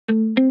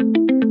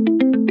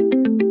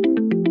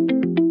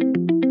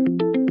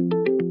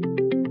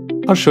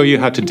I'll show you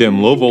how to dim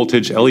low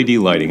voltage LED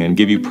lighting and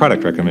give you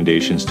product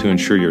recommendations to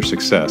ensure your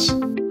success.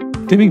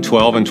 Dimming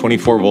 12 and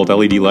 24 volt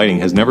LED lighting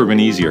has never been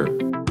easier.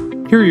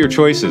 Here are your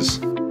choices.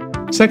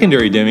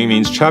 Secondary dimming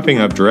means chopping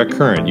up direct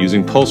current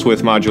using pulse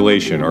width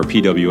modulation or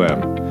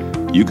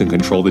PWM. You can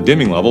control the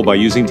dimming level by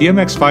using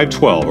DMX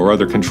 512 or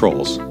other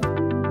controls.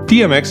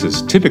 DMX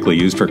is typically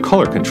used for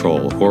color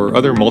control or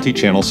other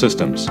multi-channel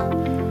systems.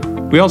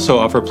 We also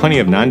offer plenty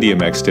of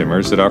non-DMX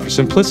dimmers that offer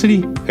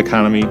simplicity,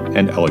 economy,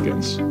 and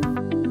elegance.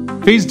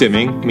 Phase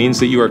dimming means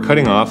that you are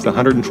cutting off the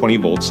 120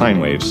 volt sine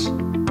waves.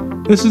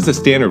 This is the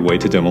standard way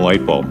to dim a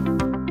light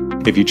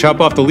bulb. If you chop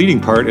off the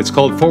leading part, it's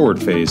called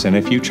forward phase, and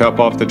if you chop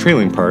off the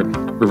trailing part,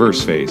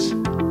 reverse phase.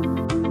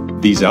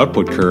 These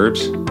output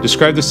curves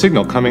describe the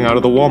signal coming out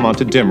of the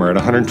wall-mounted dimmer at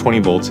 120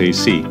 volts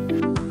AC,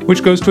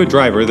 which goes to a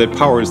driver that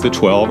powers the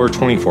 12 or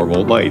 24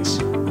 volt lights.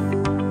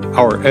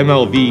 Our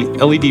MLV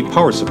LED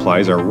power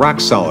supplies are rock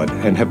solid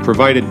and have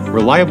provided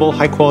reliable,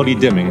 high-quality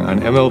dimming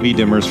on MLV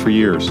dimmers for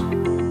years.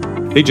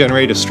 They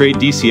generate a straight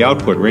DC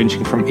output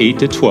ranging from 8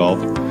 to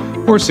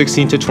 12 or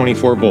 16 to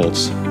 24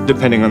 volts,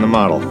 depending on the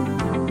model.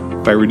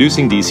 By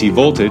reducing DC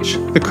voltage,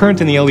 the current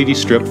in the LED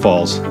strip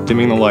falls,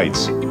 dimming the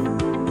lights.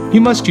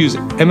 You must use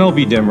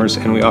MLV dimmers,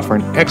 and we offer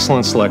an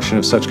excellent selection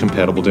of such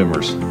compatible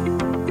dimmers.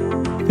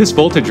 This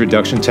voltage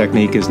reduction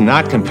technique is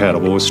not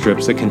compatible with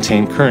strips that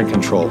contain current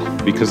control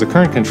because the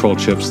current control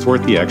chips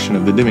thwart the action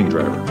of the dimming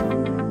driver.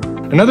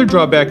 Another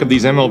drawback of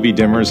these MLV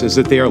dimmers is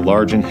that they are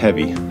large and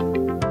heavy.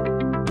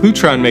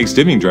 Lutron makes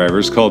dimming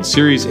drivers called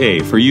Series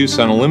A for use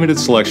on a limited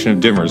selection of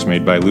dimmers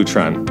made by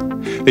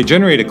Lutron. They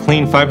generate a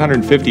clean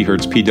 550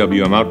 Hz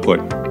PWM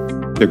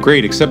output. They're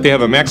great, except they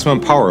have a maximum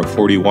power of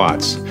 40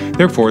 watts.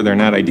 Therefore, they're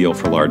not ideal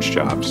for large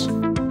jobs.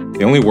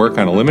 They only work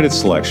on a limited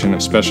selection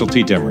of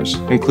specialty dimmers,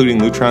 including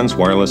Lutron's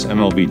wireless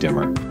MLV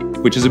dimmer,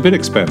 which is a bit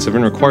expensive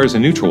and requires a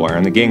neutral wire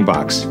in the gang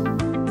box.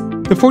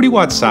 The 40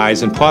 watt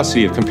size and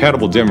paucity of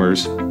compatible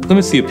dimmers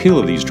limits the appeal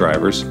of these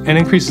drivers and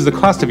increases the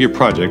cost of your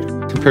project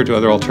compared to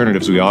other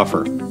alternatives we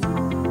offer.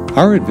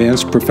 Our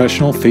advanced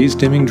professional phase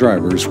dimming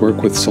drivers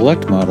work with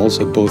select models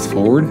of both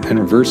forward and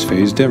reverse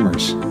phase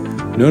dimmers.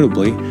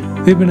 Notably,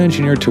 they've been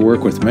engineered to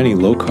work with many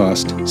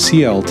low-cost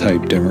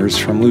CL-type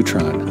dimmers from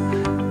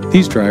Lutron.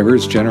 These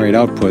drivers generate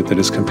output that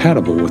is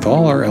compatible with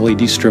all our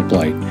LED strip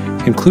light,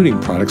 including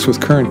products with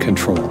current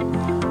control.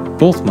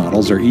 Both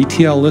models are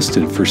ETL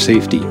listed for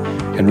safety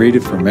and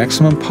rated for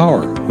maximum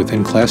power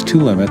within Class 2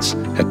 limits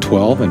at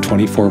 12 and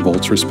 24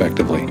 volts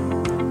respectively.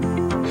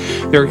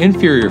 There are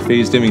inferior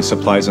phase dimming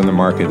supplies on the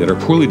market that are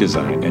poorly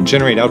designed and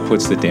generate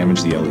outputs that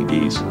damage the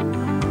LEDs.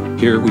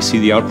 Here we see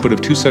the output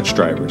of two such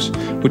drivers,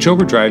 which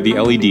overdrive the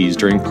LEDs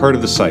during part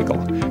of the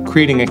cycle,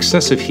 creating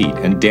excessive heat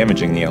and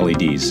damaging the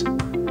LEDs.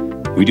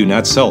 We do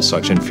not sell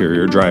such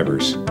inferior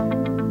drivers.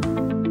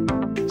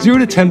 0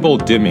 to 10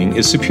 volt dimming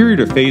is superior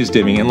to phase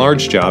dimming in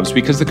large jobs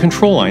because the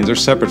control lines are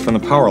separate from the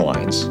power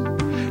lines.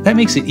 That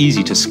makes it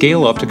easy to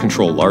scale up to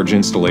control large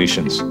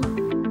installations.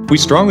 We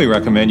strongly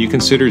recommend you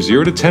consider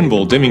 0 to 10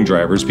 volt dimming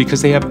drivers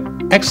because they have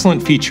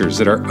excellent features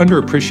that are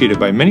underappreciated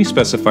by many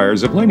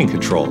specifiers of lighting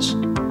controls.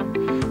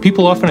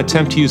 People often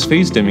attempt to use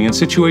phase dimming in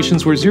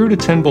situations where 0 to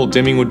 10 volt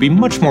dimming would be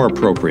much more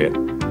appropriate.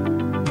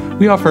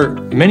 We offer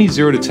many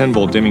 0 to 10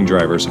 volt dimming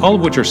drivers, all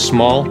of which are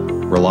small,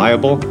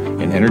 reliable,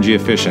 and energy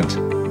efficient.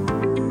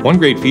 One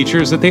great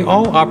feature is that they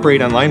all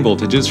operate on line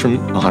voltages from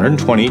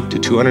 120 to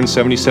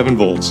 277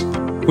 volts,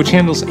 which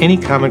handles any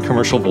common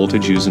commercial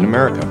voltage used in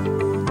America.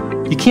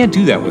 You can't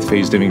do that with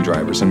phase dimming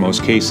drivers in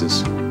most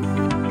cases.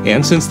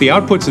 And since the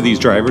outputs of these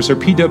drivers are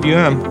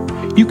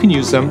PWM, you can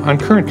use them on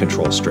current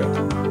control strip.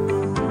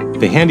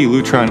 The handy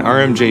Lutron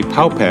RMJ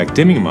PowPack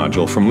dimming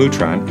module from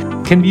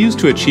Lutron can be used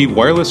to achieve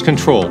wireless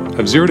control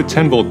of 0 to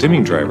 10 volt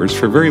dimming drivers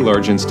for very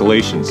large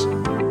installations.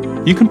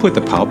 You can put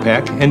the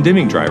PowPack and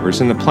dimming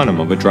drivers in the plenum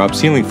of a drop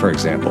ceiling, for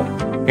example,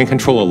 and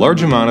control a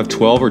large amount of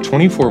 12 or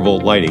 24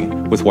 volt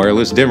lighting with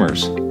wireless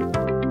dimmers.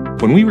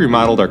 When we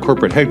remodeled our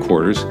corporate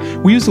headquarters,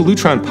 we used the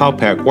Lutron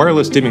PowPack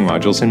wireless dimming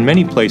modules in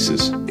many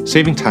places,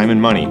 saving time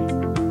and money.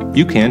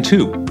 You can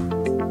too.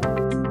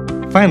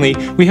 Finally,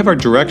 we have our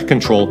direct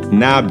control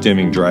knob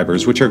dimming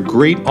drivers, which are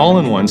great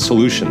all-in-one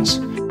solutions.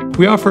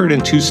 We offer it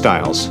in two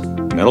styles: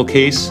 metal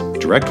case,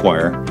 direct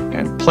wire,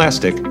 and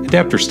plastic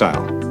adapter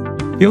style.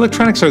 The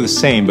electronics are the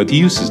same, but the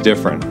use is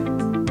different.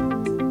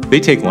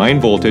 They take line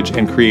voltage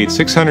and create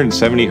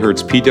 670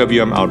 Hz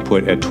PWM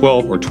output at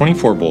 12 or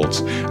 24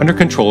 volts under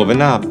control of a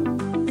knob.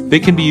 They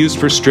can be used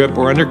for strip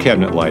or under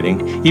cabinet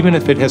lighting, even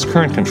if it has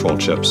current control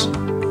chips.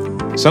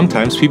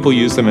 Sometimes people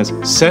use them as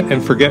set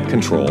and forget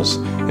controls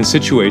in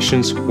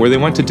situations where they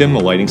want to dim the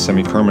lighting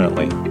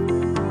semi-permanently.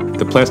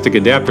 The plastic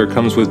adapter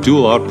comes with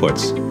dual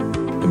outputs.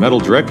 The metal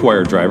direct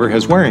wire driver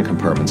has wiring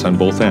compartments on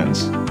both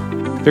ends.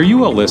 They're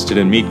UL listed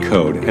and meet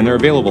code, and they're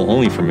available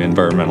only from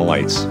Environmental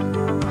Lights.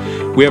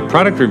 We have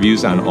product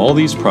reviews on all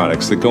these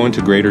products that go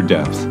into greater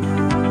depth.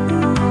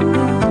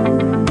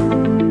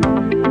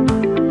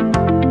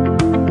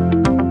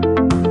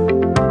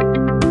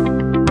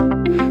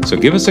 So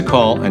give us a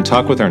call and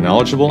talk with our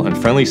knowledgeable and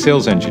friendly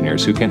sales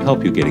engineers who can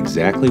help you get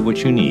exactly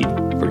what you need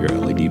for your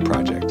LED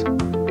project.